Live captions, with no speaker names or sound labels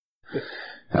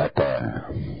Ata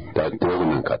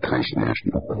tagtonan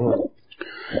kathanshnesna.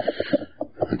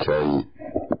 Achai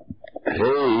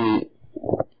hey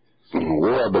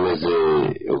wa beleze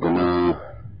ogna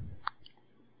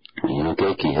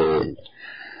keki he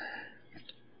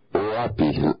oapi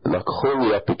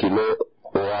lakholi api kilo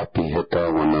oapi heta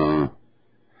wana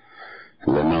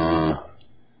lana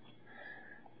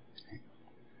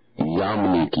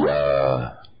yamni kia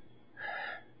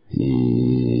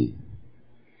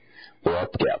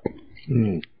oap gap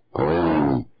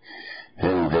hoen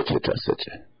heche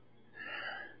taseche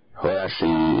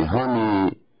hoashi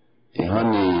hani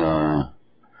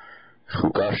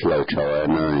Fukash lau chawa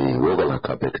na wogala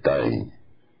kapektai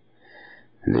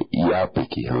le iapi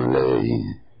ki han le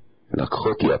la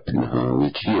khoti api na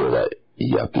wichio la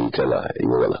iapi kala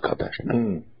wogala kapesh na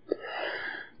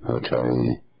ho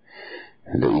chai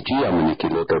le ichi amani ki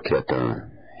loto kiata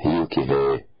hiu ki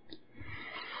he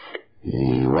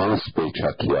once pe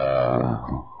chakia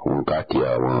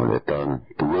unkatia wan letan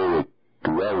tuwe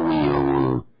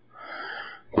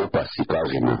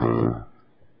upasikaji na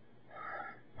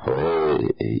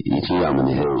ichi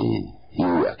amani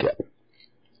hiu yake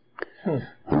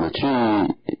machi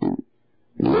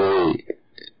le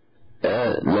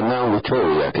na wicho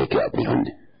yake kiapi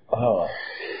hani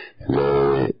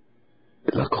le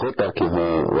la khota ki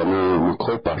wana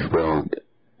mkho pashbro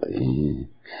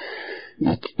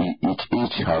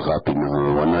ich hagapi na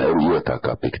wana eliota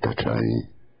kapikta chai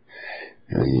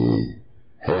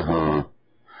he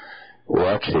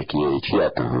wache ki ichi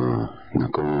ata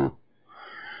nako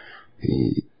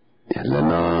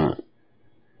lana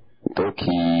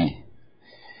toki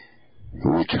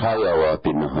wichaya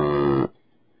wapin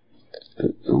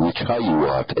wichayu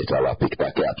wat etala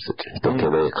pikta kapsete toke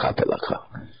le khapelaka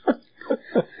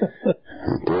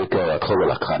toke la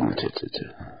khola khan tete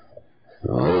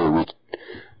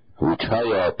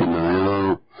wichaya wapin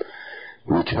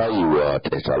wichayu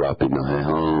wat etala pin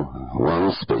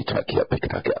once pe chakia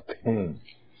pikta kape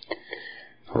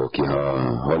okay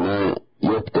hona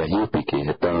yopta hipiki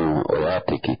hetan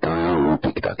oyati ki tan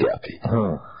upikta kape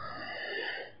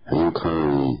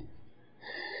yukan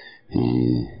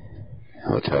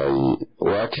hochai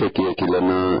wache ki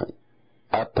kilana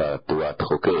ata tu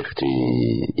atrokechti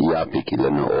yapi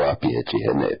kilana oapi echi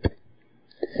henepe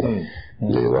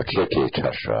le wache ki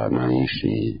chasha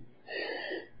naishi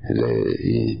le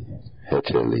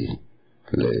hecheli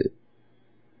le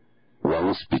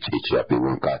wans pichi yapi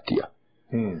wankatia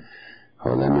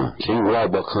holena chingwa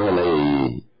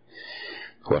bakale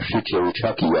washiki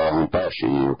uchaki ya mpashi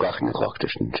ukachni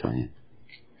khakhtishn chai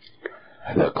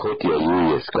la khotia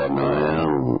yuyes kana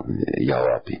ya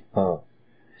wapi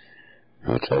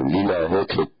acha lila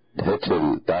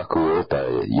hetel taku ta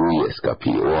yuyes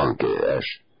kapi wanke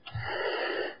ash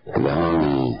la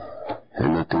hani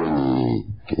henatuni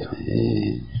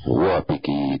wapi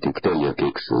ki tiktelia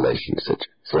kexulation such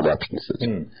selection such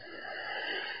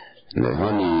le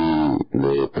hani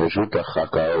le prejuta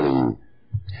khakali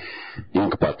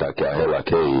ink pata kya hela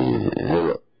ke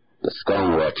hela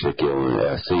skan wache ke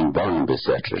sin ban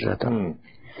besetre jata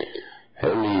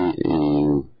heli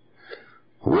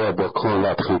wa bakon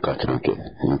la trinka tranke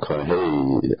inka hey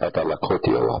ata la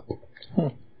khoti wa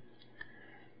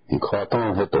inka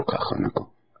ton heto kakhanako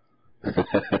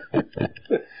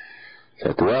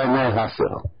satwa na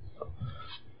hasel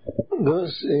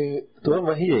dus toen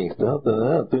maar hier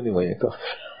toen niet meer toch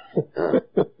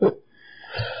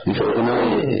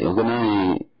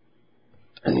Oganai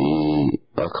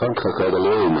akan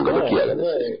kakadalo magalakia la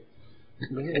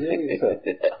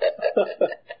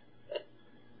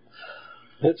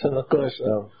it's an of course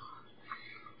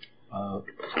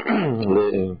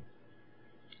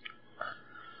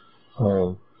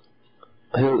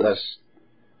heel as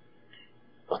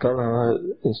dan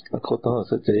is la kota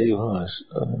se te yuhas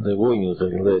de woingen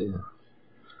geleden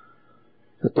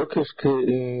het ook is ke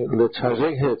le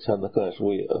charging het aan de klas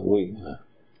we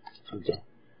so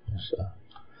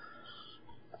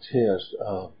cheers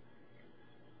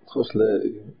dus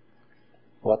le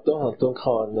wat dan kan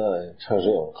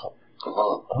charging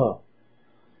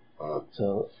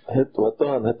so het wat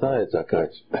dan het hij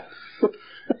zakat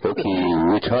okay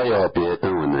we try our best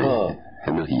and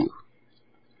hello you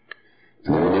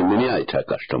many I check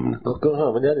customก็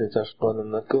มันจะจะก่อนนั้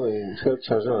นก็เชื่อช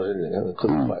าร์จอะไรก็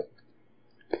ไม่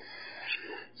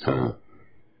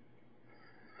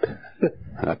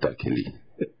atakili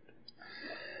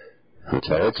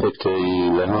chaya chekte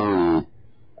lehan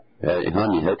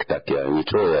hani hekta kya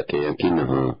wicho yake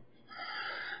yakina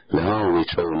lehan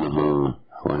wicho na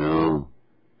wana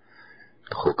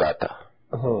khukata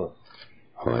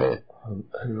hoye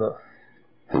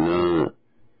na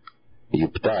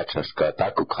Yuptachaska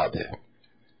taku kabe.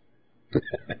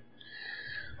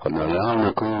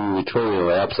 Honalana kun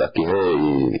vichoyo yapsaki he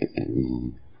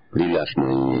lilasna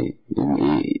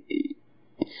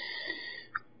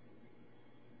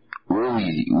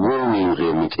Woi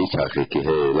remit ichake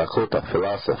he lakota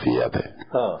philosophy abe.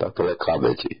 Tatole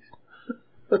kabeji.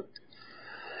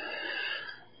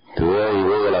 Tuwai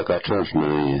wola ka transna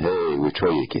he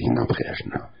vichoyo ki hina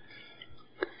preshna.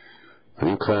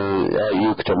 Kan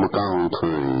yukta makan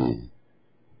kan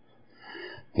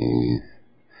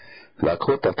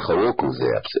lakota tkhawokun ze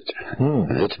yapset.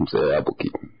 Etm ze abuki.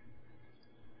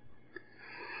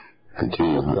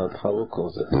 Lakota tkhawokun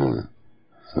ze.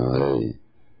 So hey.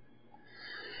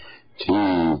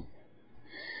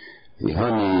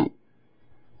 Ihani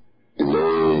le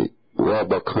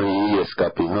waba kan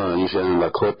escape ishan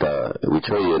lakota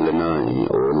vichoye lena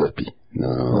olepi na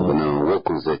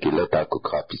wokun ze kileta ko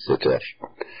kapi sekesh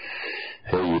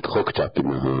hey trok chapi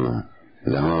na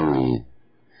lehani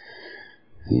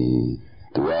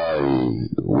tuai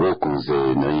wokun ze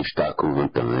na ishta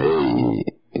kuntan hey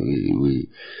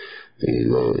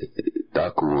le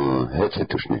taku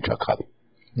hechetushni chakab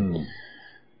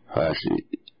Hashi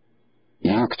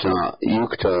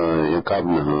yukta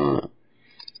yakabna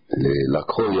le la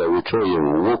kolia vichoye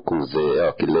wokun ze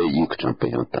akile yukta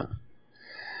peyanta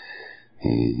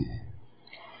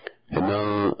hena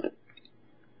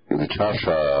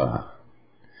vichasha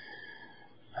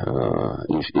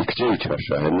ikje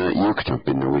vichasha hena yukta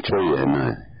peyna vichoye hena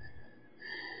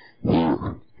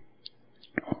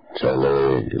chale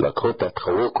la kota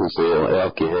tkhawokun ze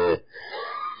akile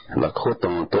la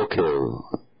kota toke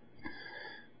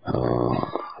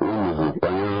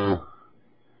paya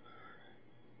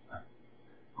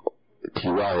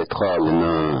tiwa etral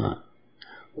na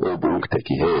obunk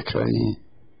teki hechai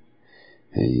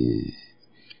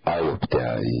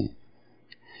ayoptai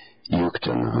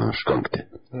yuktan skankte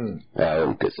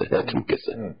ayonkese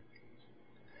hechmkese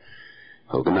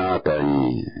ognata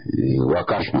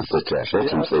wakashna sechash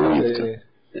hechmse yuktan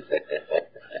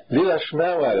Lila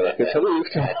shmawala keshalu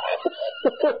yuktan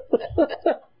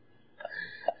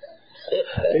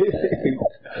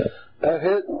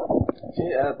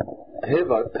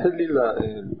Lila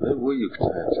wuyukta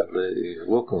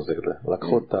wokun zegla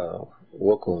lakota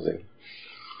wokun zegla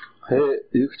he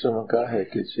yukta manka he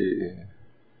kichi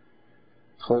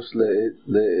khos le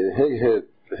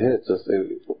he tas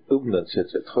ubnan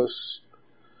chet khos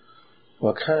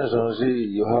wakan janji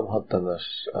yoham hatanas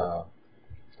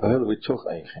هل بتشوف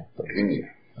أي شيء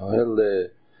هل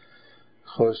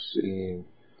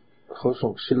خوش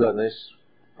شلا ناس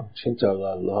شنتا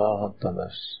الله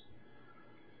هتناس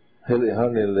هل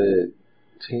هني ل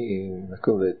تين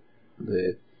نقول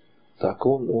ل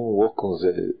تكون وكون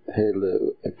زي هل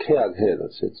كيال هل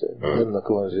شيء هل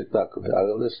نكون زي تاكو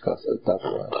أغلش كاس تاكو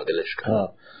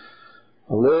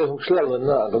الله هم شلا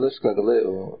لنا أغلش كاغلي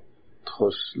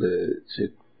خوش ل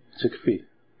تكفي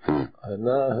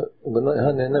أنا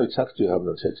هنا بتشكتي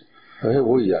هذا الشيء هي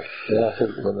ويا يا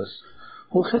هل بنس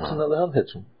هو ختنا لهم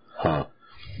هتشون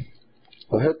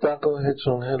وهي تاكو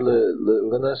هتشون هل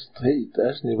بنس هي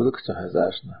تأشني بلوكتها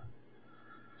هزاشنا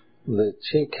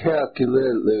لتشين كأكله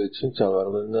لتشين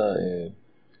شوارلنا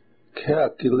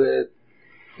كأكله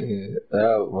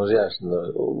مجاشنا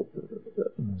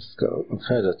سكال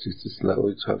خيرات تسلا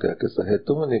ويشاكا كسا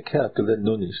هتومني كأكله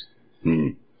نونيش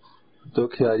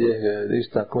Dokia je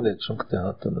lista kone čunkte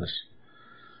hatanas.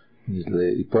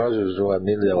 Ile I pažu žova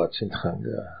niljava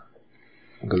činthanga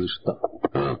galušta.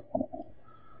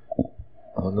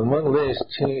 Ono man veš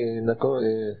čin na ko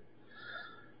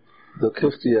do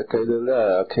kefti akaidela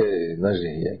ake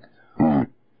naži jek.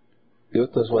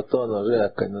 Jotas matona že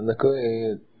akai na ko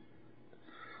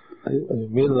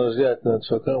milno že na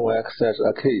chokan wa aksas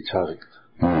ake charik.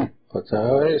 Ota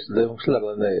haes de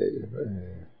mslagane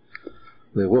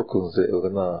Le wokun ze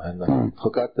ogna hena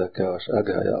khokata kash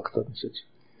aga ya aktar nshit.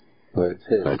 Right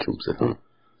here. Achumse.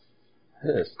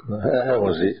 Yes, ha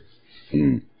wazi.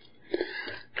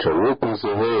 Wokun ze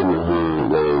hena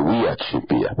le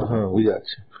wiachipia.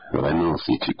 Wiach. Rano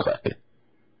si chikake.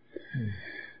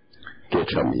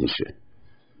 Kechamishe.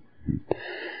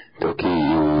 Toki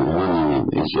hani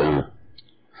ija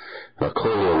la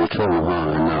koya wichon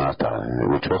na ata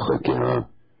wichokha ki ha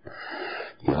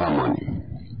yahamani.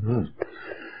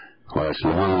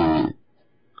 Właśnie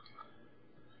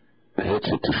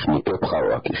hece tushni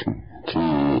kepchawa kishni. Ci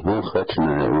hun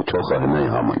khetne uchocha hene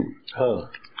haman.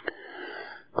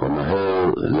 Kona he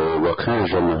le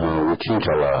wakanja na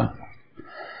wichinchala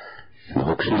na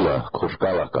hokshila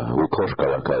koshkalaka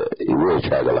ukoshkalaka iwe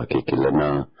chagala kikile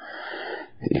na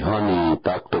ihani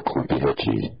takto kumpi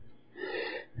hechi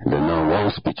لنا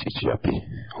وانس بتشيابي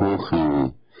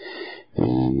هوخي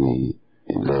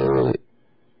ل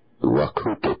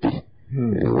وكروكبي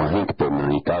وهيك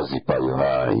بمني تازي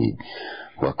بايوهاي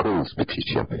وكروس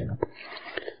بتشيابي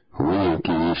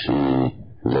وينكيشي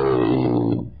ل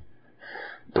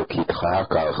توكي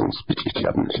تخاكا خمس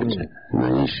بتشيابي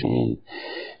نعيشي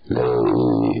ل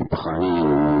بخاين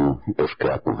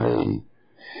بشكاكو هاي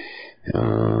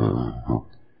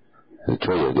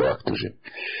شوية جاكتوجي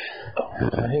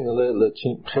هين لا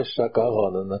تشين خشة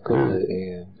كاغانا نكون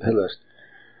هلاش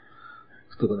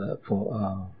كتقولنا فو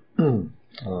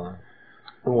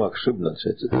واك شبنا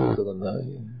شيء كتقولنا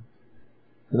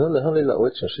هنا هني لا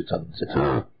وجه شيء تان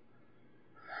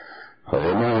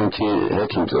هنا أنتي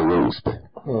هكين تقولونس به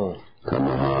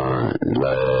كما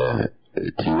لا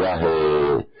تياه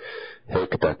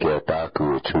هيك تاكي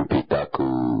تاكو تشوبي تاكو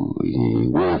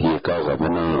وهي كاغا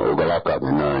بنا وغلاكا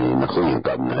بنا نخوين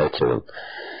كابنا هيك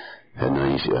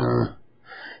هنا إيش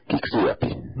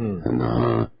كيكسيابي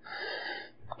هنا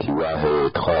تيواه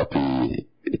تخابي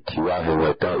تيواه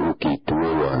وتاوكي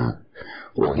توا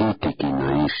وهيتكي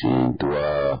نايشي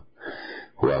توا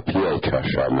وابيا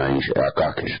تشاشا نايش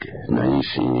اكاكشكي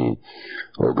نايشي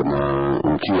وغنا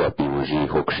انتيابي وجي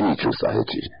هوكشي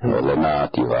تشوساهيجي ولنا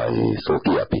تيواه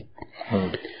سوكيابي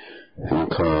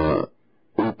هنكا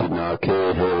upina ke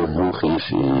he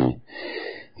huishi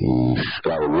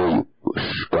skau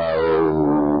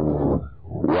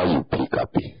wayu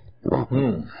pikapi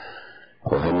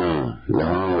hena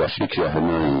lahan washikya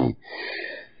hena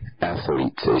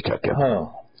athlete chaka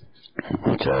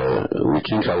cha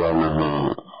wichin shalana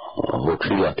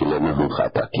hokshiya kilena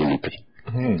khata kilipi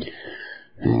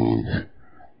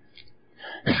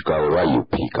skau wayu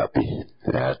pikapi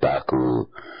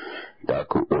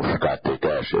taku uskate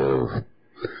kashe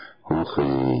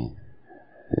Huchi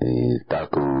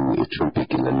taku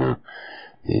ichumpikilana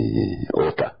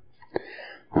ota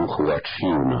Huchi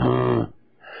wachiuna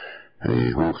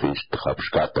Huchi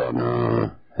stchapskata na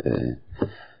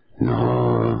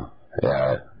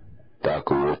ja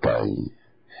taku ota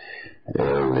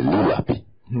lulapi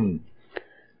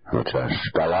Hocha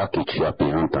skalaki chiapi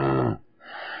hanta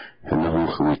na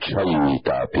Huchi wichayi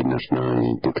tapi nasna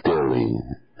dikteli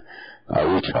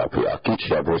Awichapi,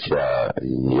 akichabocha,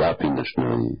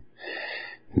 yapinasnani.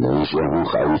 Naisha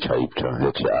hucha awichaipcha,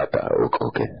 leche ata,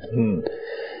 okoke.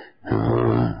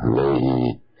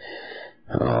 Lei,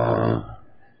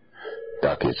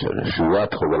 takich,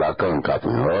 shuat hogalakan kapi,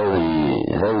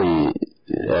 heli,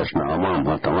 esna amam,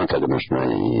 hatamanta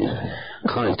gnasnani,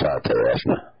 kaitata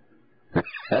esna.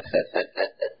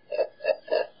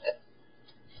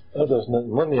 Dat is net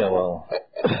money wel.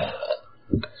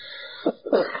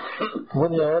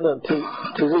 من يوانا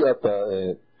تزي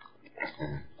أتا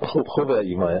خوب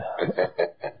إيمايا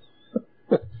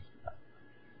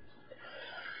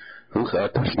هو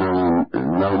أتشنا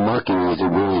لو ما كان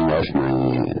يجيبوني باشنا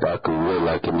لكن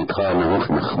ولا كم يتخانق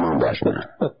هو نخمم باشنا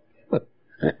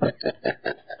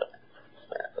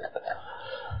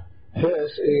هي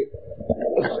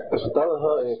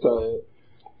استالها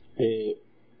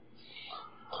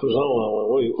خزانة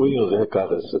ويوزي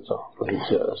هكذا ستة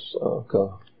هيجاس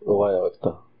كا وايا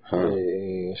وقتا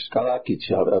سكالاكي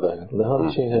تشاب أبدا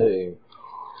لهان شيء هي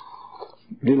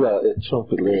ليلا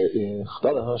تشوف اللي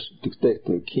خدنا هاش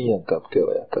تكتك كيان كاب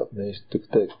كوايا كاب نيش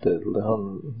تكتك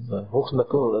لهان هوخ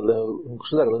نكون اللي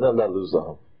خشلاك لنا لا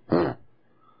لوزهم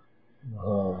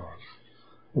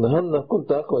لهان نكون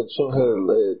تاكو تشوف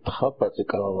تخبط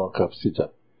كلام كاب سيجا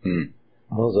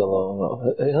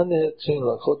مثلا هني تشين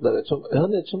لا خد ده تشوف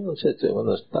هني تشوف نشيت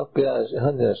وانا تاكيا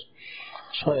هني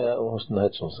شوية ومش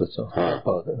نهتشون ستة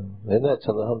هنا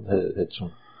تنا هم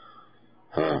هتشون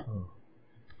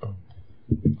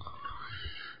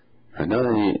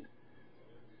هناني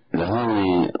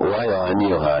لهاني وايا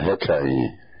أنيوها هتشاي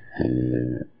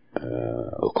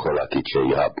أكولا كيتشي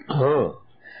ياب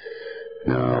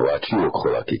واتشي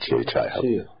أكولا كيتشي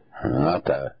شاي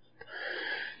هاتا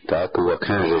تاكو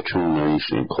وكان جتشون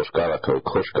نايشين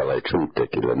كوشكالا يتشون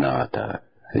تكيلا ناتا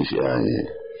إيش يعني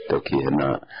توكي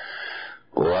هنا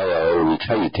Waya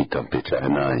wichaiti tampecha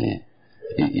hanai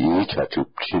iwichatu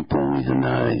chimpumi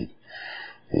hanai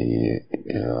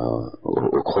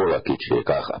ukola kiche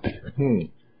kakapi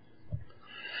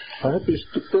Hapi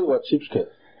stukte wa chipske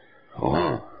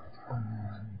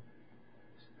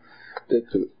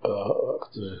Ktetu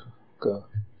ka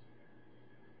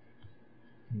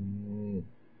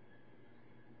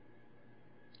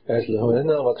Asli هو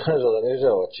هنا ما تخرج على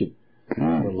نجا وتشيب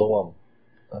اللوام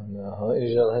أنا ها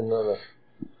إجا هنا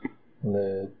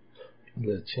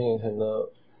ل تشين هنا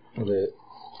ل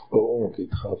أوم كي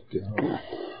تخاف كي ها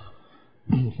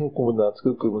كم ناتك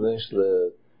كم نش ل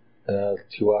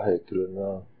تواهي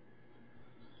كلنا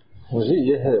وجي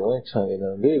يهي وين كان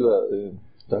إنا ليلا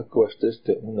داكواش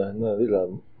تستي هنا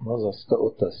ليلا ماذا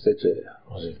سكوتا سجى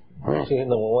وجي شيء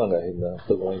هنا موانا هنا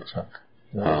وين كان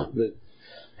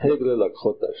هيك ليلا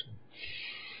خطاش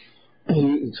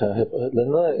هي كان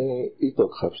لنا إيتو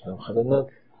خبشنا خلنا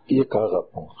يكعب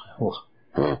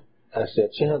أشياء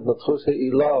شيء هذا تخص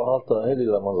إلا هالتا هي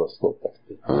ليلا ماذا سكوتا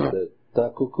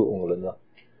داكوكو لنا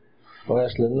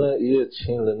وعش لنا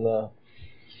يتشين لنا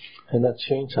هنا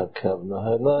تشين شكلنا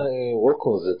هنا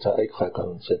وقوز تاعي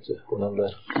خاكن شجع ونلا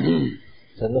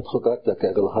هنا تخقات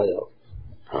كأقل حياة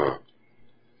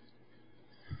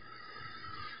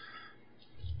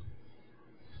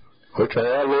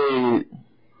وشايلي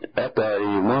أتا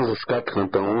يمانز سكات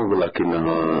خنتمو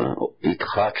لكنها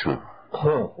يتخاتشون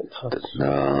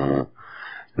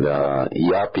لا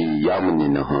يابي يامني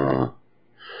نها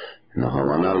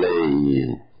وانا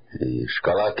لي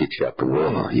شكالاكي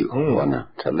تشابلوها هيو وانا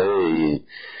تلي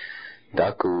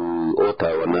داكو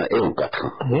اوتا وانا اون كاتخا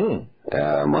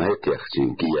ما هيك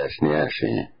يخشين كياش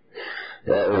نياشي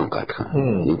اون كاتخا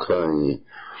يمكن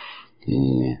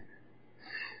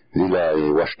ليلا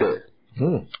واشته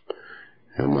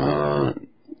ما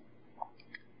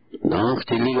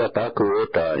ناختي ليلا داكو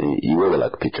اوتا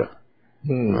يوغلاك بيتشا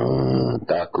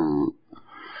داكو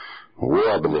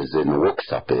وابلزن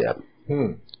وكسابيا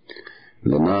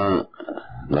لنا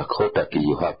لكوتا كي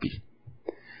يهابي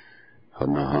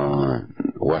هنا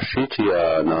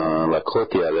واشيتيا نا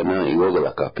لكوتيا لنا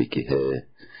يوغلا كابي كي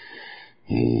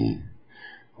هي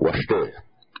واشته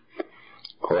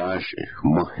واش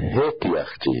مهتي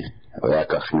اختي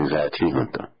وياك نزاتي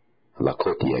هنتا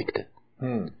لكوتيا اكت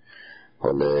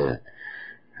ولا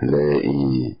لا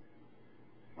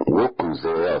وكم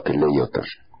زيات اللي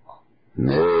يوتش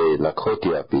نه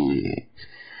لكوتيا بي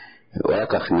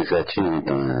وياك نزاتي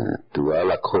هنتا تو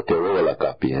على كوتيا ولا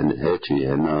كابي هنتي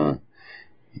هنا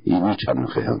يميشان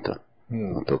في هنتا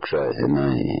توكشا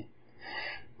هنا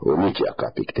وميكي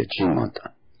أكابي كتشين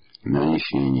هنتا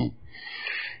نايشي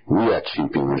وياتشين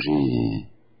بيمجي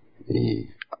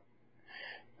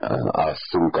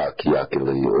أسونكا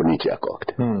كياكيلي ونيكي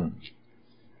أكوكت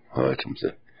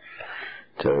هاتشمسه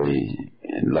تاي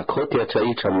لكوتيا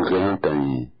تاي تشامغيان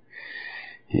تاي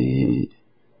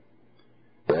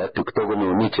تكتبني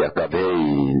ونيكي أكابي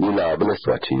ليلا أبلس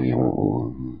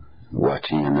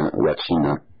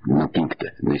واتشينا نبينكت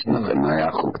نيش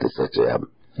ناياخوك تسجيب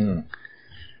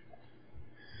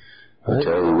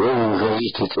تاي وين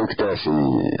غيشت تكتاشي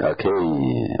أكي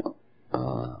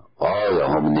يا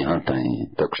همني هانتاي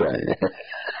تكشاي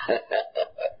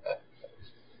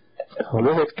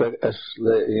هلوك تك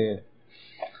أشلي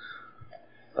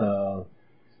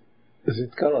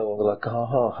زيد كلا وغلق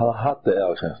ها حتى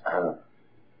أوشن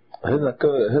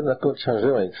هنا كنت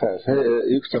شجعوا يتفاعل هي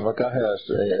يكتب مكاهي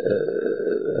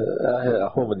هي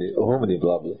همني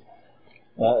بلابل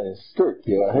ستورك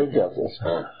يا هي جابس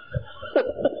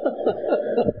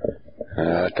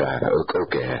تعرف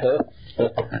اوكي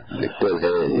لكل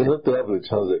هي من بلابل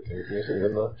تشانزك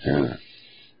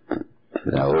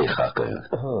لا هو يخاك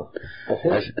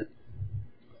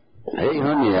هي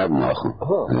هوني يا ابن اخو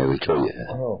هي بتشويه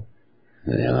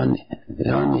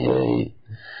يعني هي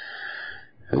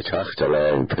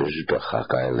وشاختلا برجت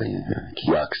خاكايل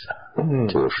كياكسا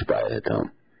توش بايتام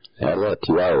يلا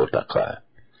تيواو تقا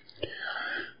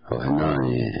وهنا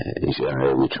إيش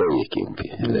أنا ويتروي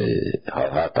كيمبي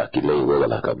هاتا كلي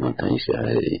ولا كمان تانيش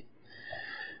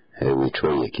هي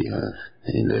ويتروي كي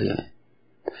اللي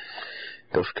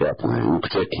توش كابنا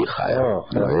يبتكي خايا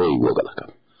هي ولا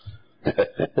كم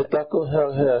تاكو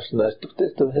هي أشنا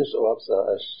تكتب هش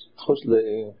وابسا أش خوش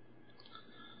لي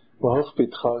وهوخ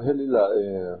بيتخا هلي لا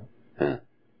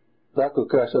داكو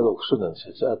كاش لو كشودن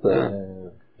شات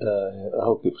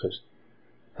هوك بخش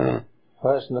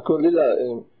هاش نكون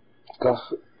ليلا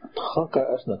كاخ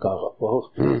خاكا أشنا كاغا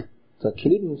وهوخ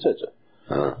تكليب من شجع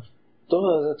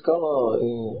تونا زت كانا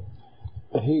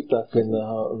هي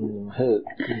تاكنا هي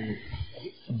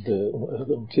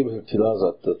تيبه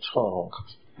تلازات تشخان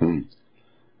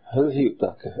هل هي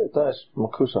تاك تاش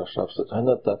مكوشا شابست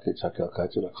هنا تاكي تشاكا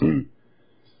كاجلا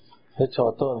هيك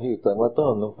عطان هي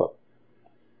تاعتان نفع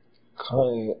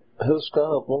كاي هلش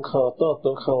كان بونكا عطان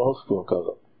تونكا وهوخ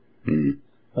بونكا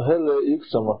هل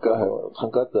يكسم كاه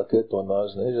خنقات كيت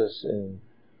وناز نيجس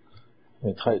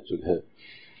متحيجك هي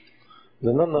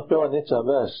لأننا نبيع نيجا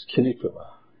باش كليبما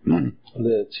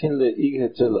لتشين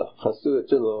لإيجه جلا خاصو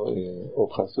جلا أو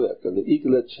خاصو أكل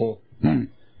إيجه تشين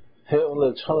هي أن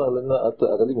الشهر لنا أت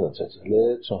أغلب من الشيء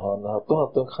لشهر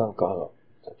نهارتون تونكا كاه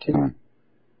كليب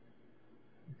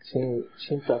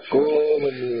신 닦고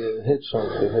뭐니 해쳐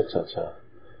해쳐차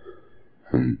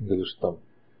그리고스탐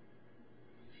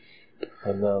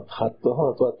أنا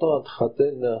تحطها تواتو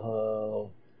تحطينها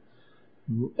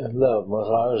لا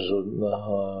مراج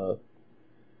إنها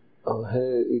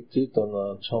هي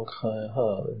إتيتنا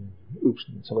شانخايها أوبس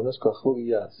سمناس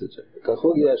كخوجيات سجى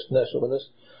كخوجيات ناس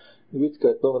سمناس نبيت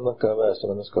كتومنا كواس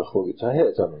سمناس كخوجي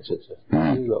تهيأ زمن سجى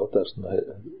ليلا أتاسنا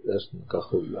أسن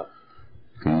كخوجيا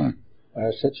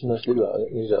أسجنا ليلا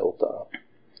نيجا أتا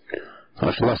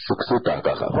أشلا سكسوتا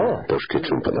كذا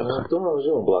تشكيتشون بلاها تونا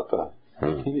زون بلاكا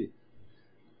كيلي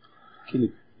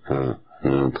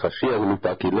تخشيها من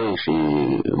باكيلين شي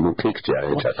ممكن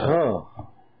تجاه جاتا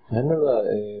هنا لا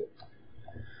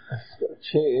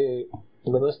شيء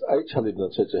مناس أي شيء بدنا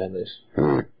تجاه هناش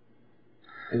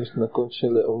إيش نكون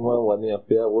شيء لأما واني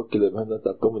أبيع وكيل بهنا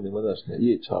تقوم من مناس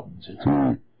نيجي شاب نجى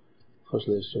خش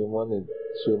لي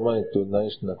سوماني تو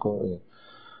نايش نكون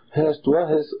هاس توا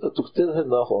هاس تقتل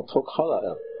هنا هو تروك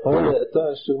خلا هذا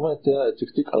تا سوماني تا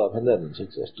تكتيك على هنا نجى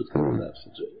تكتيك ناس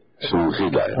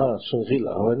شنغيلا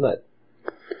شنغيلا هو هنا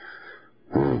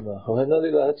هو هنا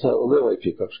اللي هاتها أولي واي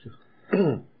بيكابش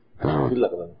gila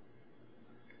kan.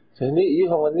 Jadi ia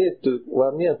wanita tu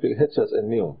wanita pergi hecas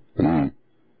enium.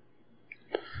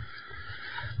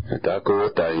 Tako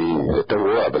tai tahu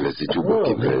apa lagi cuba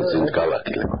kita zinkala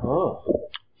kita.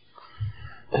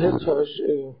 Hecas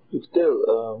kita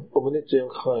komunitas yang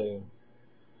kaya.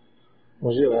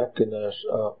 Mungkin akan nas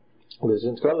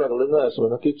zinkala lena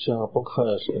sebenarnya kita pun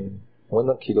kaya sen.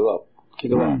 Mana kigelap.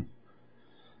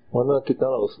 Mana kita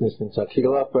harus niscak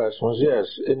kigelap pas mungkin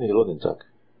ini lo niscak.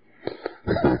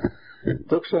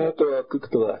 Так что это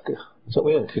как-то так.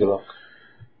 Самое интересное.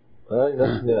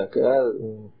 Нас не так.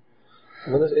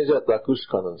 Нас идет так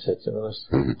ушканан, сейчас нас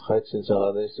хотим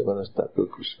залазить, нас так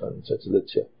ушканан, сейчас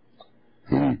лечи.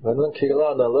 Ванан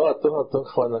кигла на ло, то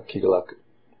хвана киглак.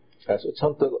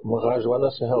 Чанто магаж вана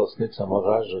се хаос не са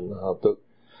магаж на то.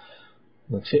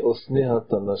 Значи осни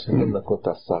хата на се на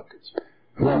кота сак.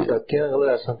 На такен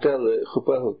ла санкал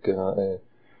хупа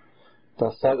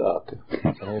تساقك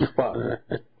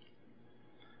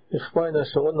إخبار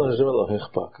نشون نجمل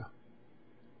إخبارك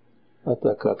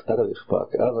أتاكات أرد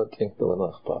إخبارك أنا تينك لنا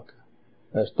إخبارك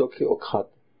أشتوكي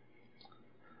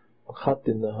أخات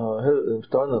إنها هل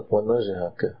بتاعنا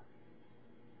فناجهك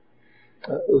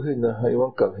وهنا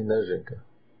يوانك هناجنك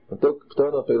أنتوك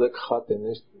بتاعنا في لك خات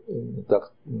إنش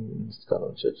تك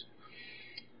نسكان شيء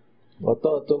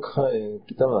وطا توك هاي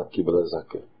كتامنا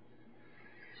كيبلزاك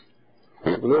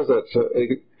Blöza,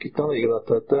 kita ni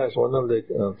kata tak, mana lek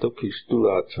tu kistu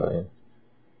lah cai.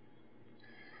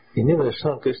 Ini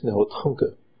macam kisah hothong ke.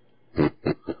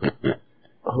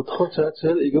 Hothong cai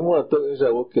cai, ikan mana tu ini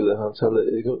saya wakil han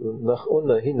cai, ikan nak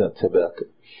unna hina tebak.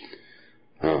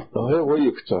 Oh, he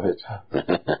wajib cai cai.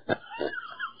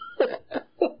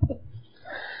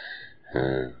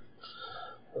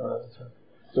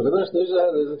 So kita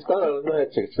sebenarnya sekarang ni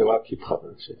cek cewak kipat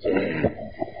cek.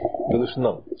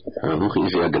 Gelusnam. Hoe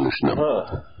is je gelusnam?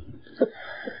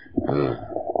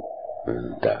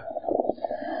 Da.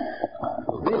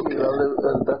 Dit al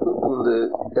dat de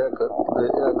ekat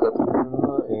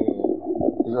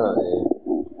na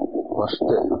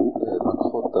waste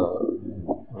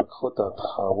nakota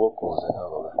thawo ko se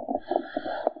halo.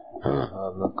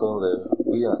 Nakole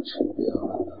biach biach.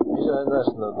 Bija nas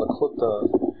na nakota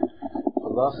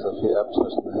philosophy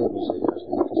absence na he bija jas.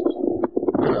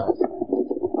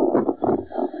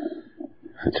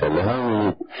 अच्छा लहन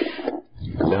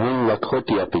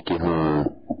लखोटी आपी की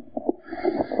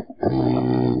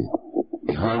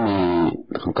हाँ मी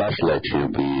काश लाची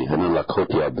भी है ना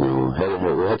लखोटी आपने है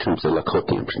वो चुम से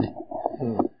लखोटी अपने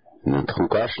ना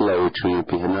काश लाची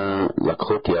भी है ना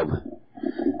लखोटी अब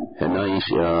है ना इस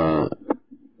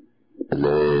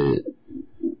ले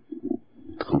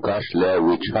काश ले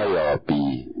विचाया भी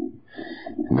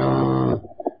ना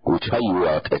विचाई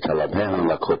हुआ के चला है ना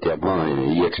लखोटी अब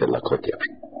ये चला लखोटी अब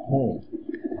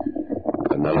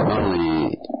na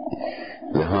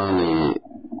lehani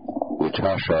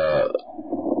wichasha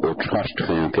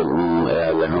uchashtkhin ke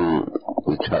lehan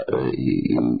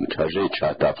wichaje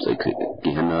chatap se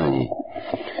kihanai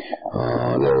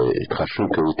le khashun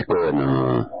ke witko na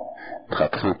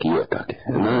khathan kiya tak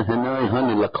na hanai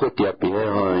hani lakhoti api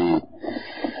hai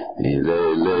le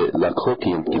lakhoti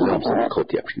am kilam se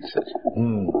lakhoti apshin se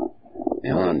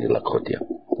hani lakhoti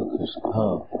ha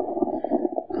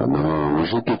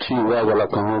مجھے کچھ ہوا والا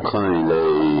کہاں کھائیں لے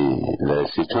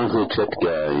سیچان سے چت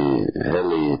کیا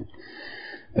ہیلی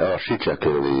آشی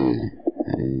چکے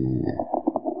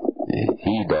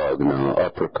ہی داغ نا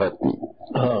اپرکت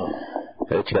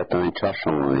ایچا تائیں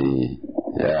چاشن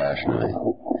آشنا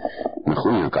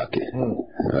نخویاں کاکے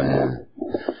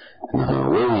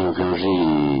وہی غنجی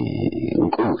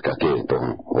انکو کاکے تو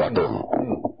واتو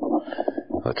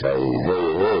Chai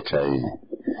hey chai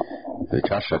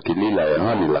chasha kilila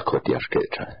yani lakoti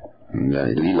ashkecha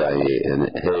lila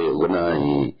hey wana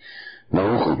na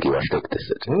ukon ki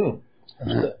washtekteset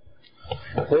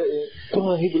hey to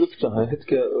hi bulukta het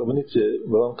ke minute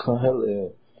balan kan hel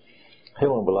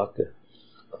hewan balake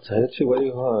het chi wari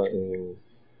ha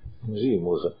ji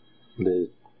moza le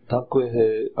takwe he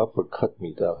uppercut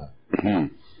me da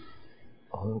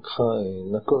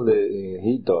kan nakole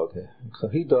he dog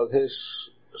he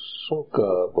sunka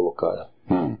bolokaya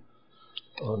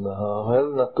on hel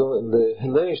nakole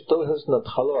le sto has not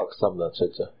halo aksamna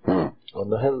checha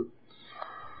on hel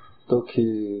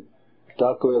toki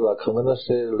takwe la kamana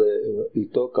se le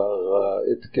itoka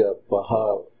itke paha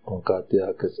on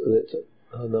katia kes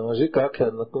on ji ka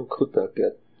kan nakun kuta ke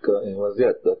ka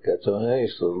invaziat ke so he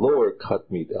is lower cut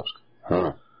meat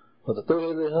but the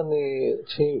third honey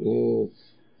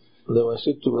le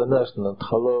wasitu banasna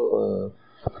halo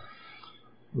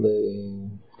le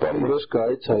English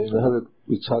guy chai na hal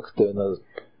vichakte na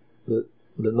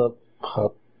le na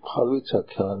halvichak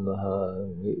kan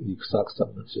iksak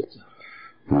samna checha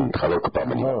halo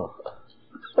kapamani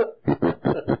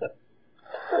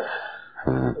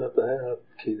ata hai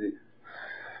kidi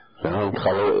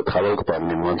halo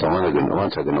kapamani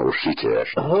once again ushike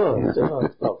yasha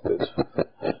stop it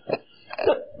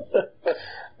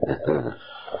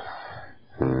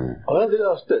I did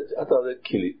ask that I thought it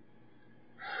kili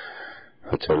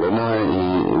Chalona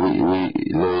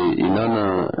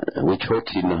inana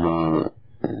wichoti na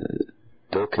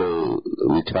toke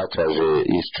wichacha je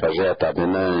ischaje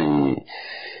atabena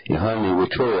ihani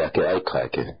wicho yake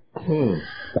aikake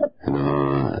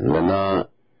na lana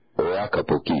oyaka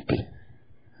pokipi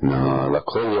na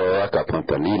lakoya oyaka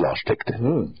pantalila stekte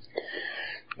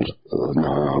na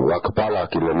wakapala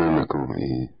kilonana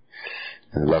kumi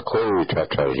lakoya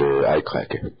wichacha je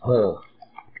aikake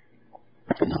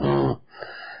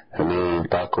na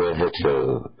takwe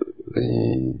hecho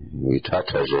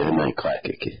wichacha je na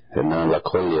ikake na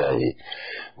lakoya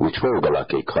wicho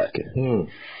galake ikake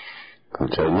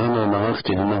Kanchana na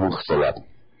hafti hana mukhsalat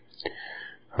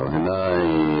hana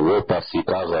wopasi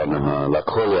kaza na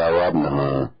lakoya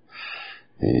wabna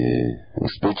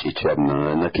speech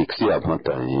chabna na kiksi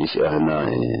apanta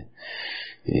hana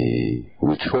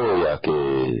wicho yake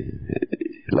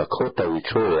lakota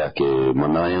wicho yake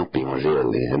manayo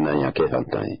pingojele hana yake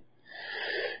hantai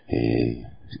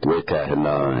tuweka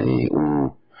hana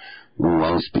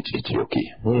un speech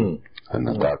itioki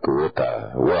hana taku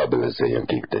weta wabeleze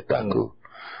yankikte taku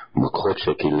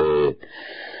mkhoche kile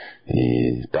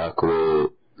taku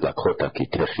lakota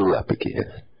kiteshila piki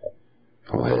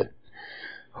ohe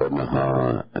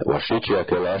hana washichi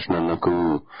yake lashna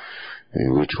naku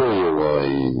wichoye wa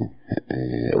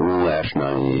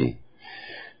lashna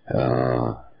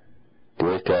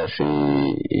tuweka shi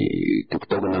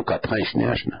kiptoga na kataish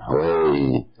nyashna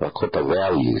ohe lakota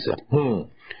values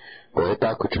ohe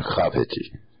taku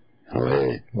chakhaveti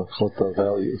ohe lakota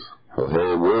values ohe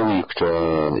wo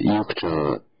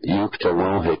yukcha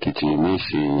wonhe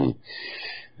kitimishi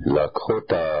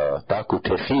lakota taku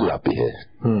tehila pihe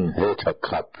he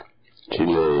chakap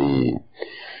chile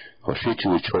oshichi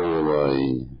wichoye wa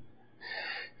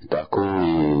taku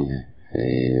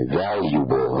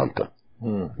valuable hanta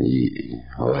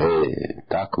ohe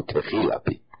taku tehila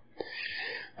pi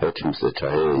hechimse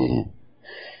chahe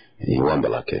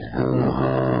wambalake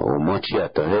omochi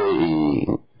ata he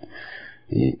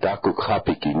taku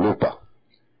khapi ki nupa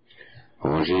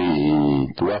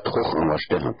onji tua troch en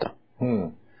washte hanta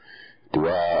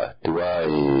tua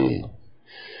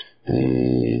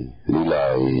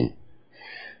lila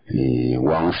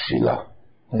wangshila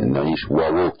naish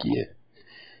wawokie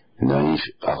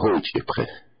naish ahoiche pre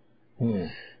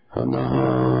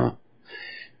ana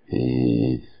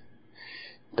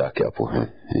take apo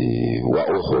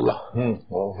waohola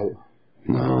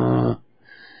na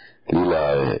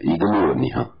lila ignore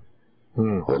ha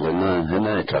hola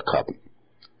hena chakap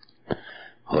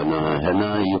hola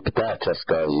hena yukta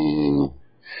chaska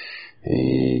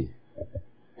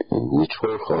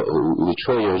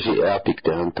wicho yoji apik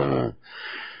te hanta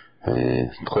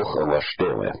troch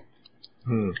awashtewe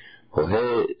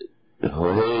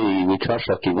hohe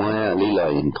wichasha kimaya lila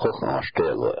in troch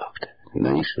awashtewe yakte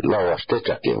naish la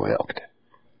awashtecha kewa yakte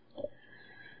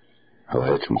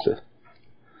hohe chumse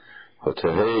hote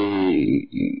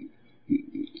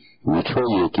wicho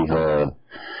yeki ha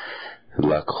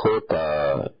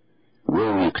lakhota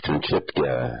wewik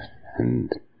chanchepka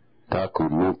taku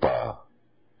nupa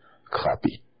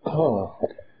khapi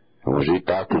oji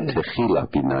taku tehila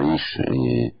pinaish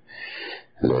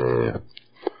le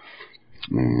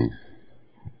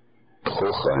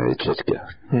Trocha e Tjetke.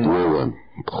 Duan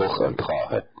Trocha en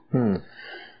Trahe.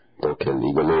 Tokel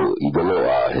igalo a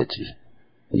heti.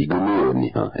 Igalo ni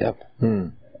ha yap.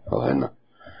 Oh hena.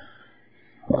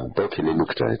 Tokel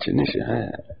lukta heti nishi ha.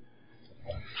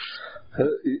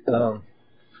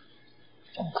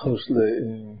 Close the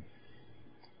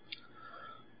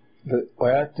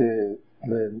oyate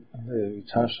the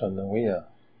Tasha Nawia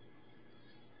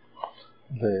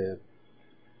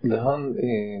the han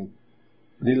in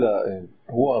lila in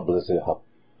huablese hap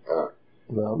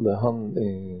the han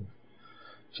in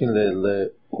chinle le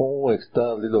onwekta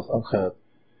lilo ankha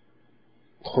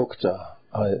trokta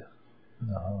ay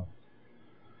na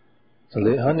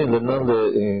le han in le nan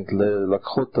le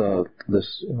lakota les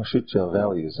mashutja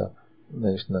values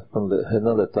neis na kon le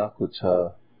hena le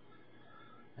takucha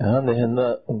han hena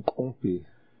umpi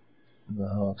na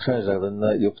khaja na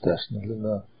yoptas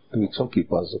na Chunky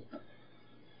puzzle.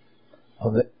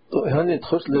 Han het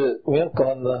gosle wen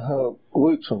kan ha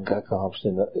ooit zo'n kaka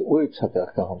hamsten, ooit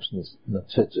kaka hamsten na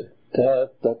tjetje.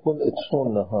 Daar kon het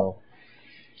zo'n ha.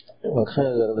 Wat ga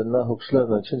je zeggen, na hoeksla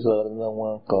na chinza na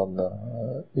wan kan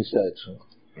is uit zo.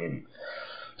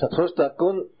 Dat gos daar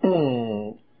kon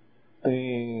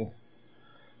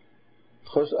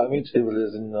gos amit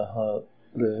evelezin na ha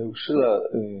le hoeksla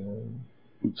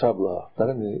tabla, daar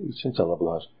in chinza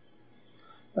labla.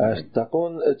 As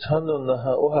takon ethanon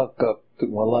na ohaka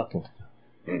malakin.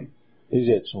 Is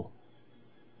het zo?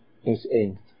 Is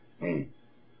één.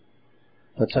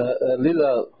 Dat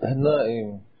lila hena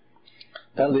in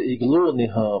alle iglo ni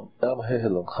ha am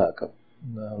hehelon khaka.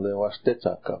 Na le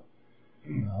wastetaka.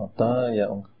 Na ta ya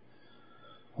on.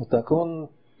 Takon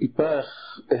ipar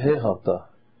hehata.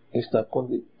 Is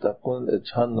takon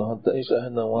ethano hata is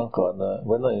hena wanka na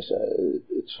wana is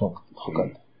etson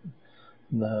khokan.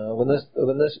 Na wanneer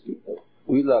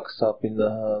wielak sap in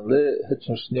le het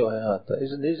zo'n sneeuw hata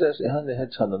is het niet als han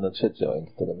het han na tjetje in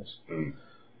termes.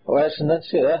 Als net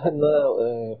je na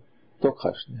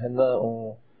tokhas na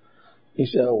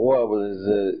is wabel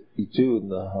is itu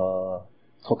na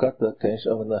khokata kens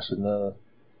avnas na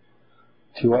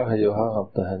tiwa je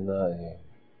hata na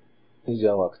is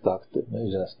ja waktakte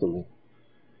is ja stoli.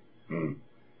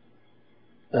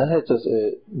 Het is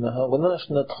na wanneer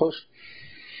na tkhos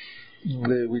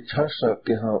le vichasa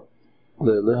ke ha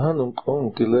le hanum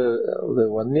kon ke le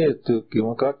wanet ke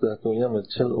makata to yam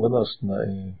chel wanas na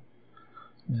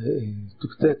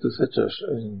tukte to sechas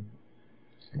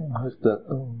hasta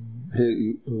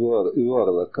he yuar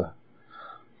laka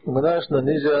wanas na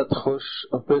nija tkhos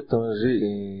apeton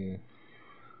ji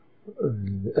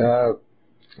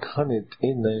khanit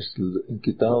in nis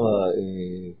kitama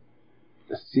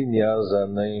sinya za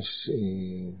nis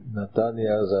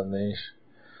natania za nis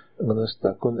Wanneer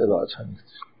takon elachanikt.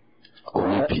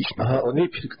 Oni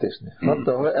piktes ne. Want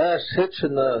dan zet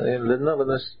na in lena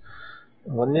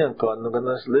wanneer kan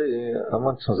wanneer le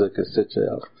aman zeke zet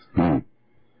ja.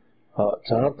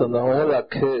 Zat dan hela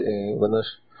ke wanneer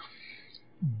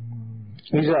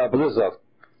is blazak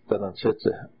dan zet.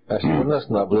 Als wanneer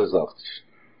na blazak.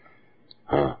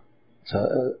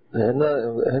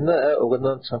 Hena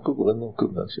wanneer sanku wanneer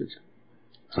kom dan zet.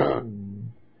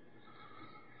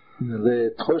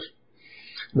 Le tros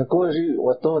na koji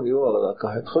waton yo ala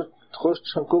ka tros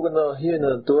chanko na hier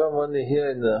na doa mani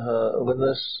hier na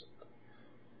ganas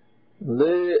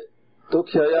le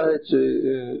tokya ya het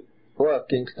wa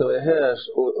kinkto has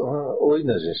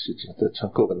oina jesit ta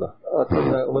chanko na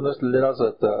atna ganas le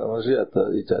razata wajiata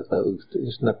itata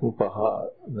is na kumpa ha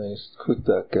na is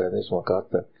kuta ka is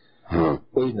makata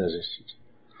oina jesit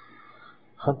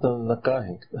hantan na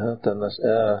kahin hantan nas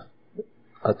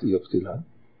at yoptilan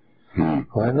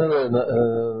Wanneer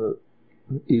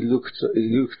ilukt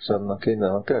na kena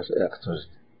ankas actors.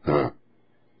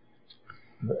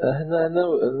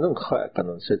 Nu ga ik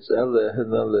dan zet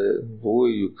alle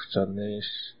boyukchanes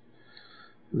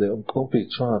le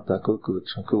competition ta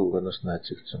chanku wanneer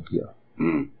snatchik chankia.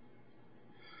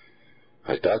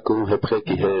 Ataku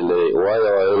hepreki hele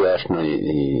waya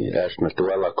asna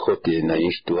tuala khoti na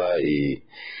istua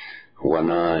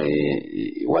wana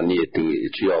wani tu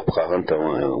chia prahanta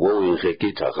wo in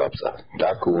rekita rapsa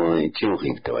daku in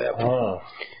turing to ya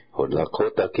ho la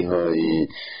kota ki ho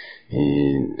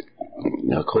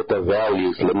na kota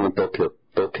values le mo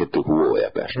toke tu ho ya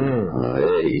pas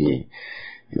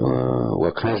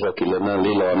wa kaza ki lana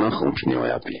lila na khumshni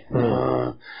ya pi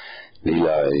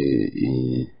lila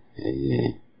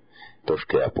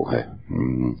toshke apo he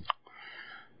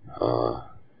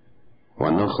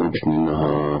wana khumshni na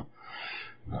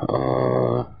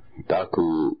taku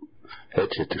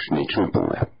heče tušni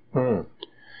čumpome.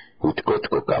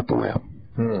 Utkotko kapome.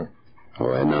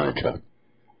 Ovo je nača.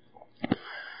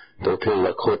 Doke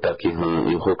lakota ki han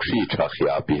ihokshi chakhi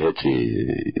api hechi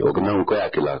ognan ko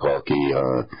akila ko ki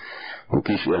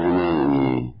ukish yana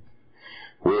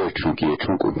wo chunki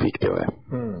chunku fiktewa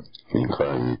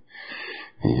kan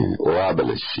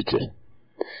oabele shite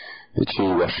echi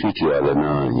washiti ala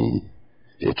na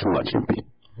echunga chimpi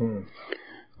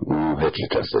hechi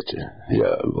tasache ya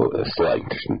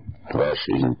slide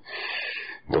washi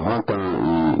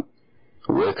dohantan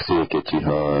wekse kechi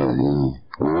ha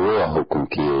wo hukum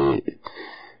ki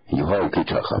yuhal ki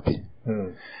chakhapi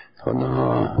ona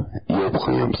yob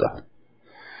khayamza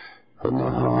ona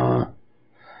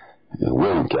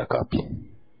wen ki akapi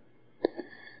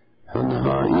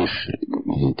ona ish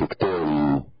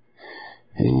diktori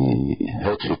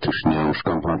hechi tushne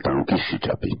ushkam pantan kishi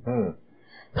chapi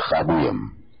khabuyam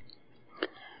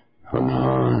ona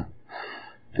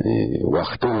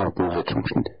waqtun arpun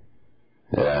hechumshne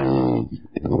يعني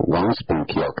وانسبن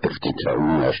كي أكتر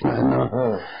تنشأون عشنا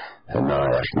هنا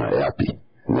عشنا يابي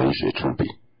نعيش يتشوبي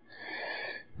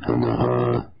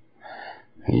هنا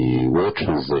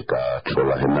يوتشن زكا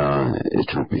تشولا هنا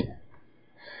يتشوبي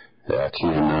يأتي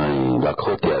هنا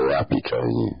لكوتي يابي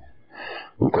تشاي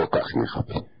وكوكاخ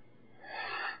نخبي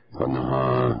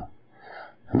هنا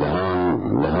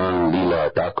لهان ليلا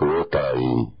تاكروتا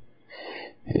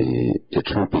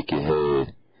يتشوبي كي هي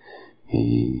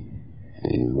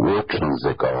ويتشن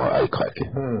زكاة أي كاكي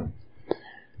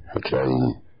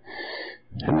هتلاقي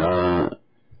هنا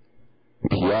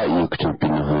بيا يكتب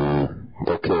بينها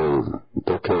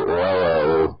دوكي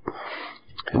واوا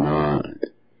هنا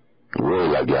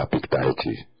ويلا جا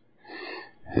بيكتايتي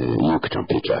يكتب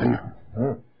بيجانا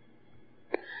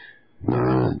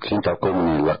نا تنتا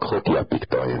كومني لكوتي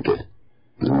بيكتاينكي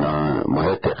نا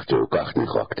ما هتختو كاخني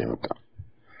خاكتي متا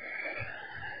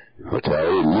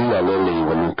وتاي ليلا لولي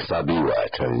ونكسابي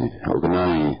واتاي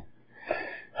وغناي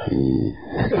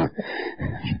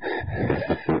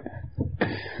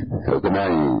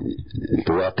وغناي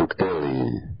تواتو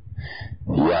كتوري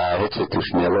يا هتش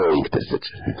تشنيلو يكتسج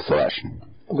سواشن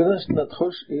وغناش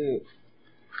نتخش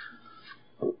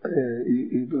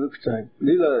بلوكتاي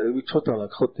ليلا ويتشوتا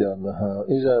لكوتي انها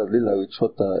اذا ليلا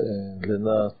ويتشوتا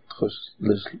لنا تخش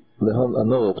لهون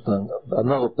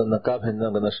انوبتان نكاب هنا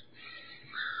غناش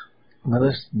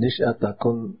منش نش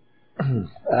أتكون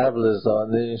قبل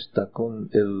زانش تكون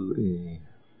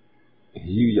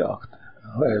هيوياكت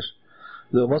هاش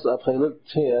لو مس أبخيلت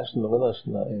شيء عش نغناش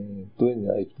نا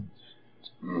دوينيا أيتم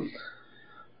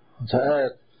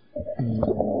جاء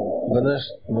غناش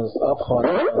مس أبخان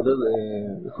هذا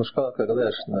خشكا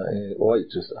كغلاش نا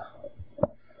وايتشسا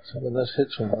غناش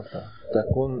هتشون هذا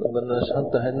تكون غناش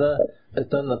أنت هنا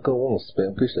أتانا كونس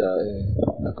بيم كيش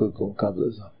نكون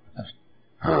قبل زان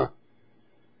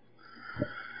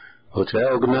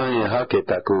وتلاقي أغناي هاكي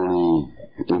تاكوني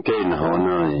إنكين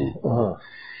هوناي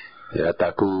يا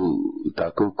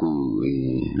تاكوكو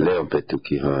ليون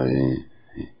بتوكي هاي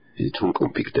تونكم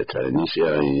بيكتة نيش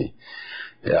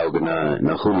يا أغناي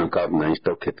نخون كابنا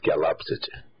يستوكت كالابسة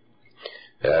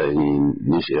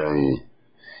نيش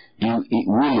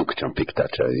ويلوك تام بيكتة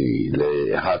ل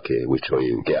هاكي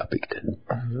ويشوي كيا بيكتة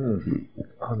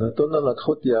هنا تونا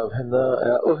لكخوتيا هنا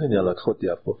أوهنيا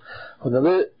لكخوتيا بو هنا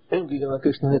ل إنكي كنا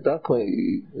كيشنا هتاكو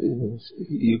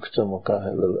يكتمو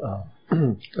كاهل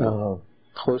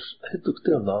خوش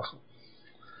هتوكتير ناخ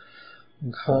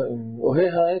وهي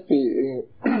هاي في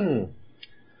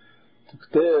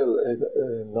تكتير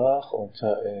ناخ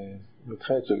وانتا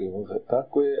متخيطو يموز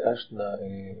هتاكوي أشنا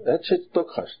أتشت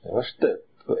توكخشنا واشتت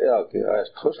وإياكي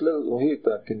أشت خوش وهي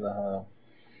تاكينها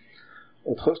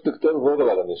وتخش تكتير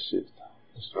وغلغ نشيب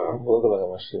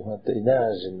وغلغ نشيب هانتا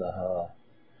إناجنها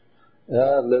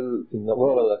يا لل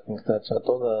نورا لكن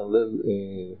تاتشاتونا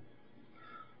لل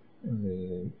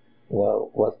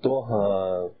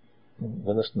واتوها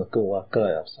ونش نكو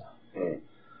واقع يبصح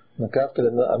نكاف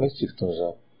كلنا أميسيك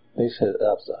تنجا ليش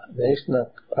يبصح ليش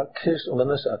أكيش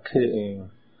ونش أكي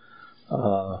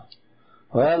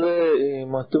وهذا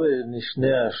ما تبي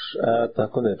نشناش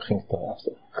تكون بخينك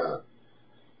يبصح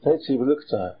هيك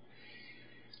بلوكتا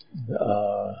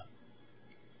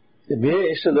مية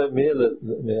إيش مية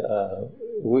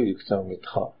ويك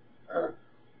تاميتها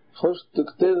خوش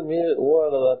تكتير مية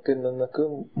ولا لكن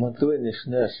نكون متوي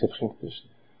نشناش بخينكتش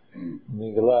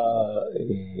ميغلا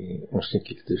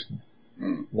مشتكيكتش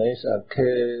نايس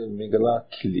أكل ميغلا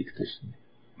كليكتش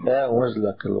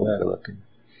وزلا كل لكن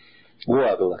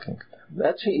لكن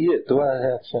لا شيء إيه توا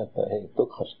هاد شيء هي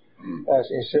تكخش أش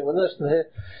إيش مناش نه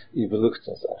يبلوكتش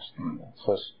أش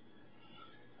خوش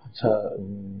تا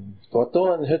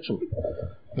توتون هتشم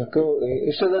نكو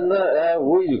إيش لنا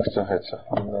ويك تهتش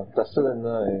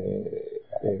تصلنا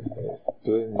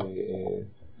توين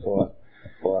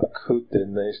فواك خودت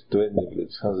نيش دويني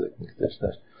بلتشانزك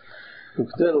نكتشناش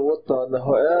كتير وطا أنه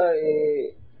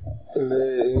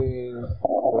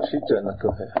وشيجا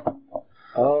نكوه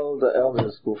all the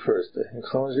elders go first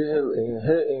خانجيل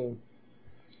هي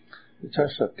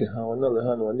تشارك هاونا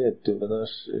لهان ونيت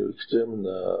بناش اكستريم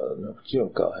نقجيون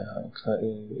كاه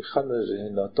خانج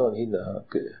ناتون هنا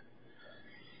كي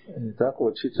تاكو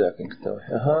تشيجا كنتو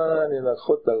هاني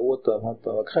نخوتا وطا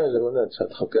هانتا خانج لنا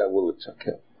تشات خكا ولو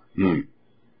تشاكا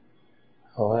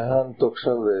هو هان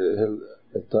توكشل هل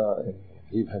تا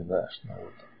يبهن ناش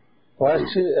نوطا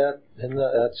واشي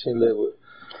هنا اتشي لو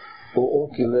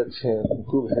وأمكن لا تشين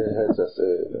نكوب هذا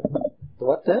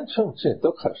وقتها شو تشين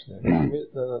تكخشنا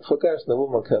تخكاشنا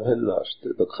وما كان هلاش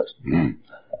تكخشنا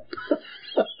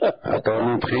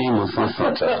أتونا بريمو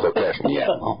سانسا تخكاشني يا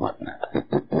ماما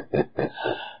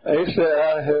إيش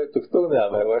تكتوني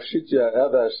على وشيجا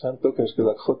هذا عشان تكش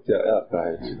كذا خط يا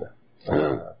كهيجنا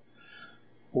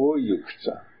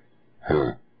ويكتا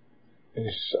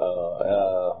إيش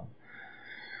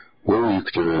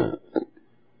ويكتا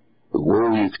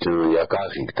ويكتن يا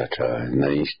كاخين كتاچا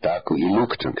نايش تاكو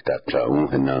يلوكتن كتاچا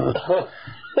وهنا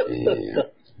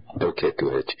دوكيتو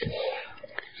هيك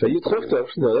فيتخفت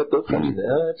عشنا لا تخشنا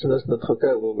تناس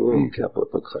نتخكا وكابو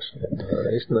تخشنا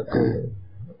ايش نكون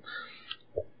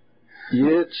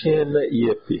يتشين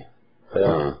يبي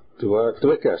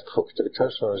تو كاست خكت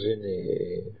تشانجيني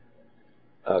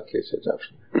اكيس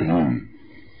جابشنا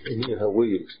إني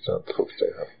هوي كستان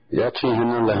تخفتها ياتي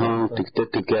هنا لها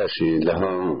تكتت كاشي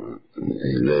لها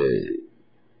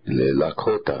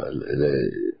لاكوتا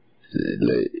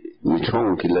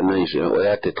ويتشون كلا نايش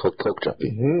وياتي تخك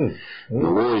جابي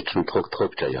نوي تشون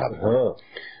تخك جايها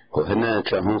وهنا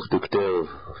تشاهون تكتر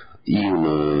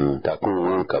إيونا تكون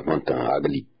وانكا بانتا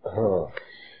عقلي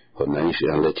ونايش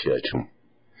يالتي ياتشون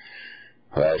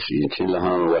واشي يتشين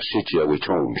لها واشيتي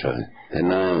ويتشون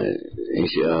هنا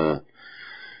إيش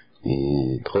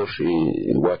تخشي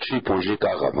واتشي بونجي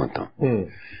كاغا مانتا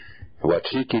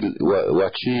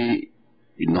واتشي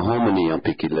نهمني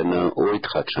يمبيكي لنا اويت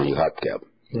خاتشان يهات كاب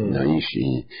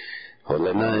نايشي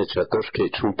ولنا تشاتوشكي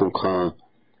تشومبون كان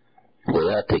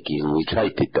وياتكي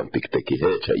ويتشايتي تمبيكتكي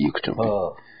هيتشا يكتم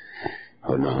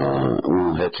هنا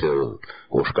هيتشا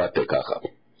وشكاتي كاغا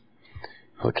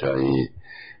هوتشاي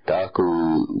تاكو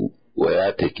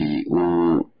وياتكي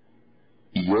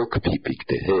يوك بيبيك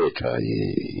تهيجا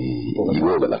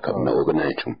يوغلا كمنا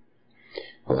أغنيتهم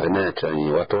وهنا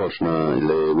تاني واتوشنا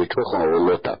اللي ويتوخا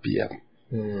ولوتا بيا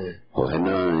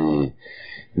وهنا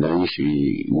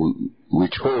نايشي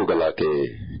ويتوغلا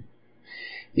كي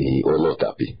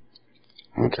ولوتا بي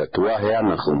وتتوا هيا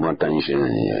نخو مانتانيشي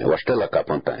واشتلا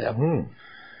كابانتا هيا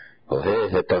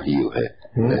وهي هتا هيو هي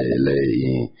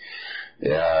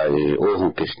يا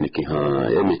اوه كشنيكي ها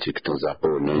اميتيك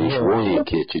تنزابو نيش وين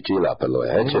كي تشيلا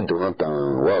بلويا هاتش تونتا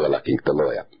واغلا كينك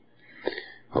تلويا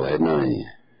وهناي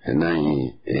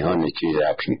هاني تشي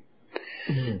ابشن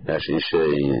عشان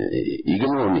شيء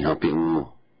يجنوني هابين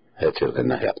هاتش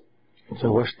لنا هاب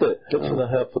واشت هاتش لنا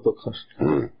هاب فتوخش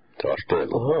تواشتل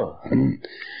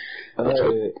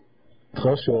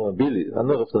تخشوا بيلي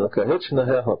انا غفت هاتش لنا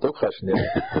هاب فتوخش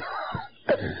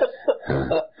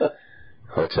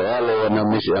وتعالى أنا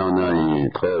مش أنا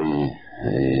تخوي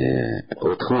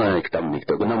وتخونا كتامنك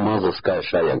تقولنا ما زوجك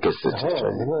شايع كسر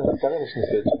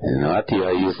ناتي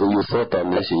يصوت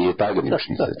ماشي يتاجن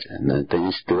مش نسج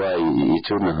نتيجة تواي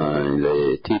يشونها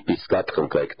لتيبي سكاتكم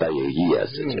كاكتاي هي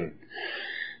أسج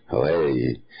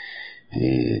هواي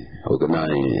وقلنا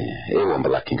إيوان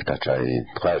بلاكين كتاعي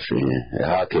تخاش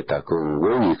هاكي تكون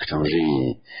وين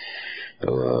يكتنجي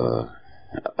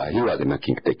أهيوا قلنا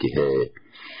كينك تكي هي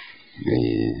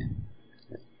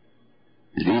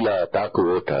ليلا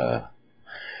تاكو تا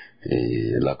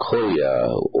la croia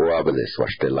oabele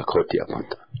swaste la crotia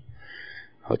panta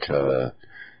hocha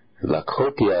la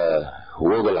crotia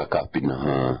wogala kapina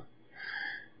ha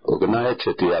ognae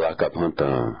chetia la kapanta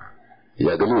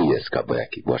yaglu yes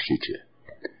kabaki washiche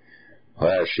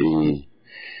washi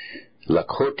la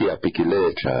crotia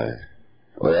pikilecha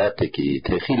oyate ki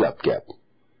tehilap kap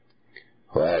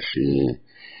washi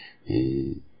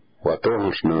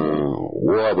واتوهشنا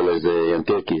وابل زي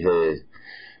ينتكي هي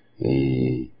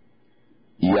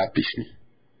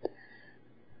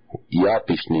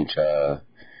يابشني شا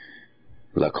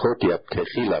لكوتي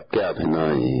ابتخيل ابكاب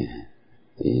هنا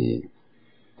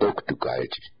توكتو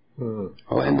كايتي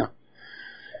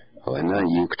وهنا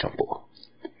يكتمبو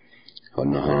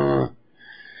هنا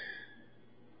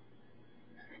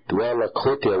توالا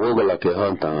كوتي وغلا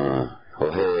كهانتا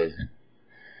وهي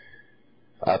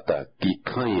ata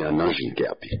kikanya nanjin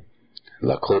kapi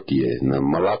la kotie na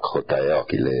malak hotaya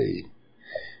kile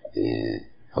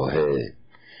ohe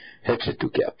hetsetty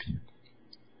käpi.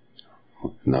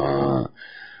 No,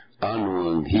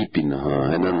 anu hiipin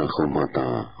ha enana khumata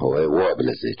o e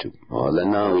wablesetu. O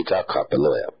lena wita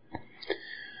kapeloya.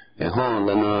 E hon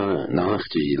lena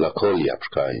nahti la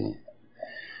koliapskai.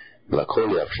 La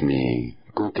koliapsni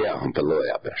kukia han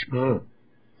peloya pers.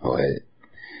 O e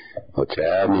o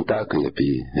cha mi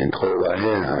taklepi en trova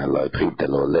he la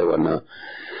printelo levana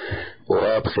o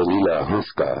apselila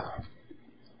hanska.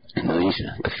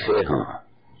 Naisha kafeha.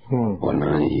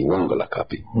 Wana I wangola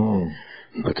kapi.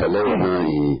 Matalewa na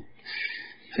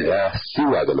ya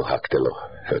siwagalo haktelo.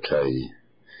 Hatai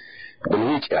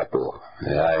bulwich apo.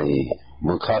 Ya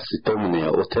mukasi tomne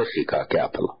oteshi ka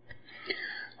kapelo.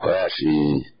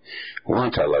 Hoyashi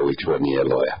wantala which one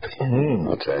yellow api.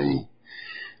 Hatai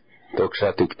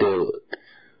doksa tukte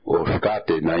o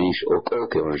skate naish o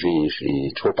koke onjish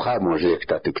I chopra manger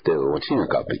que tukte o tina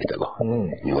kapitelo.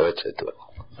 Yoetsetlo.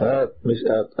 مش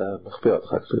مخبئات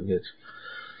خاكسونيت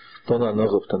تونا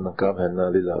نغف تنكام هنا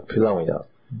للا بيلاويا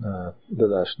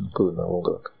دلاش نكونا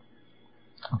وغاك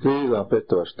للا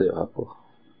بيتو اشتي هابو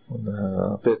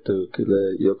بيتو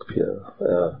كلا يوكبيا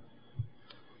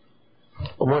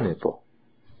أماني بو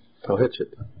تو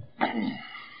هيتشت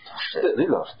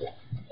للا اشتي